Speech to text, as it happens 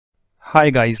Hi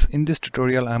guys, in this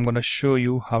tutorial I'm going to show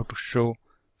you how to show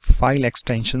file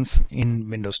extensions in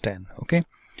Windows 10. Okay,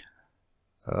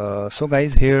 so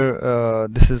guys, here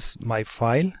this is my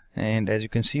file, and as you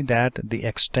can see that the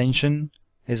extension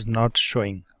is not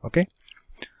showing. Okay,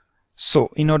 so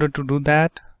in order to do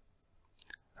that,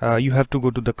 you have to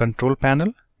go to the control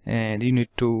panel, and you need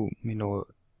to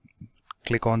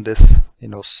click on this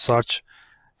search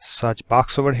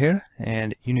box over here,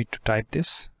 and you need to type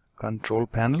this control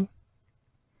panel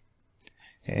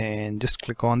and just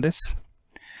click on this.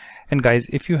 And guys,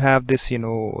 if you have this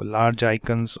large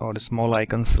icons or the small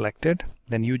icons selected,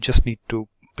 then you just need to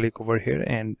click over here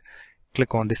and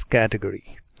click on this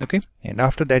category. Okay, and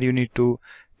after that you need to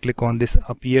click on this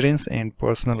appearance and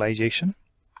personalization,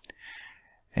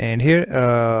 and here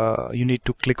you need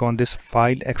to click on this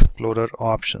file explorer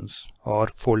options or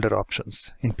folder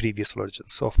options in previous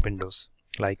versions of Windows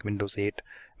like Windows 8,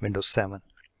 Windows 7.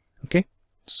 Okay,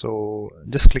 so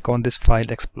just click on this file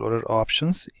explorer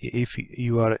options if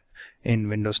you are in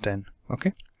Windows 10.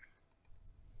 Okay,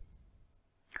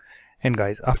 and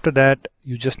guys, after that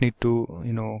you just need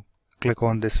to click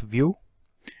on this view,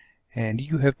 and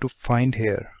you have to find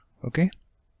here, okay,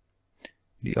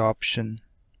 the option.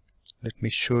 Let me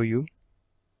show you.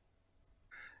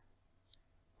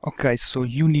 Okay, so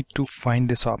you need to find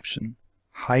this option,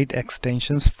 hide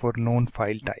extensions for known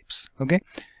file types. Okay,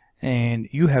 and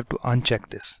you have to uncheck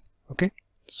this. Okay,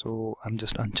 so I'm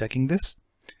just unchecking this,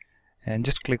 and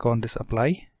just click on this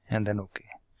apply and then okay,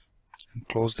 and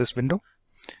close this window.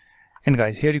 And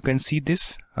guys, here you can see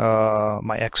this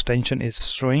my extension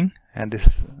is showing, and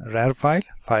this rar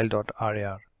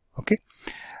file.rar. Okay,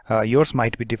 yours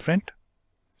might be different.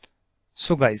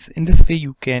 So guys, in this way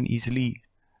you can easily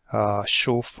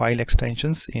show file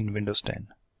extensions in Windows 10.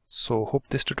 So hope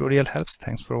this tutorial helps.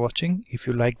 Thanks for watching. If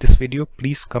you like this video,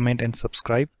 please comment and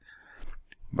subscribe.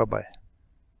 Bye bye.